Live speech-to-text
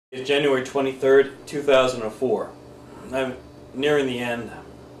It's January 23rd, 2004. I'm nearing the end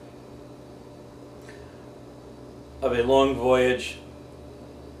of a long voyage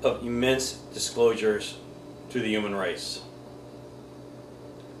of immense disclosures to the human race.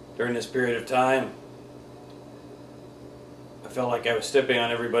 During this period of time, I felt like I was stepping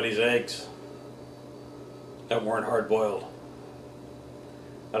on everybody's eggs that weren't hard-boiled.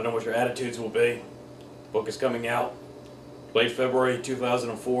 I don't know what your attitudes will be. The book is coming out late February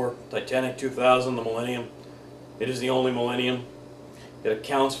 2004, Titanic 2000, the Millennium. It is the only Millennium. It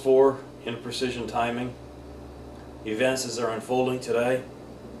accounts for, in precision timing, events as they're unfolding today,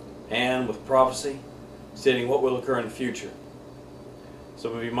 and with prophecy, stating what will occur in the future.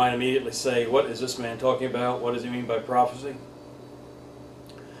 Some of you might immediately say, what is this man talking about? What does he mean by prophecy?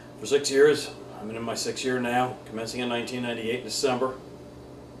 For 6 years, I'm in my 6th year now, commencing in 1998 December,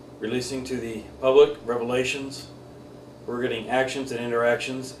 releasing to the public revelations. We're getting actions and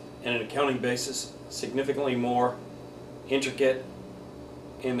interactions and an accounting basis significantly more intricate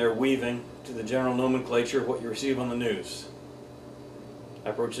in their weaving to the general nomenclature of what you receive on the news. I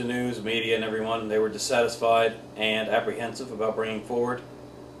approached the news, media, and everyone. They were dissatisfied and apprehensive about bringing forward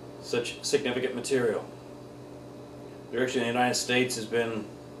such significant material. The direction of the United States has been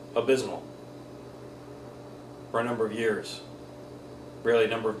abysmal for a number of years, really a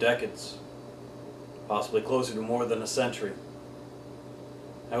number of decades, possibly closer to more than a century.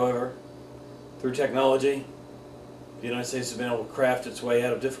 However, through technology, the United States has been able to craft its way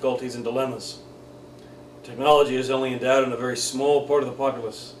out of difficulties and dilemmas. Technology is only endowed in a very small part of the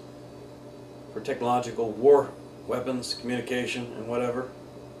populace for technological war, weapons, communication, and whatever.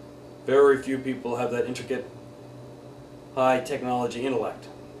 Very few people have that intricate, high technology intellect.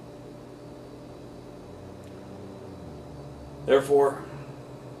 Therefore,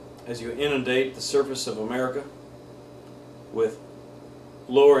 as you inundate the surface of America with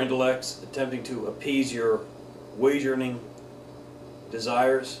lower intellects attempting to appease your wage-earning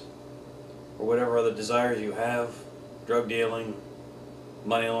desires or whatever other desires you have, drug dealing,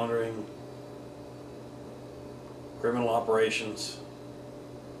 money laundering, criminal operations,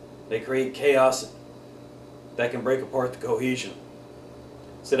 they create chaos that can break apart the cohesion.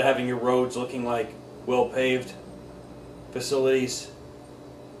 Instead of having your roads looking like well-paved facilities,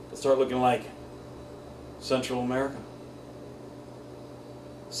 they'll start looking like Central America,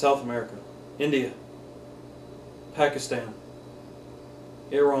 South America, India, Pakistan,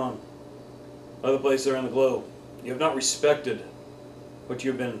 Iran, other places around the globe. You have not respected what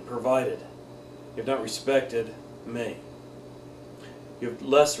you've been provided. You have not respected me. You have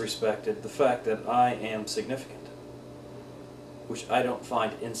less respected the fact that I am significant, which I don't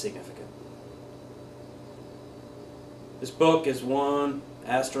find insignificant. This book is one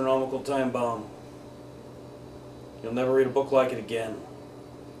astronomical time bomb. You'll never read a book like it again.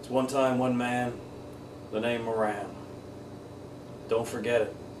 It's one time, one man, the name Moran. Don't forget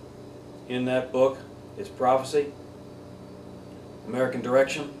it. In that book is prophecy, American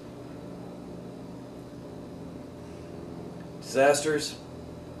direction, disasters,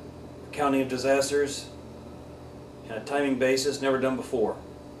 accounting of disasters, and a timing basis never done before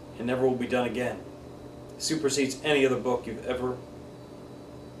and never will be done again. It supersedes any other book you've ever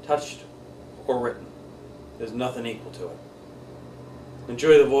touched or written. There's nothing equal to it.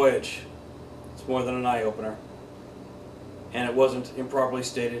 Enjoy the voyage. It's more than an eye-opener. And it wasn't improperly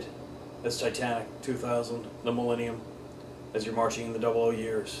stated as Titanic 2000, the Millennium, as you're marching in the 00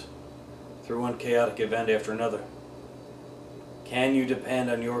 years through one chaotic event after another. Can you depend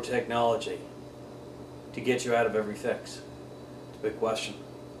on your technology to get you out of every fix? It's a big question.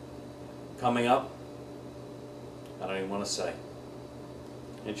 Coming up, I don't even want to say.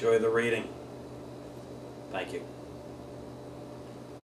 Enjoy the reading. Thank you.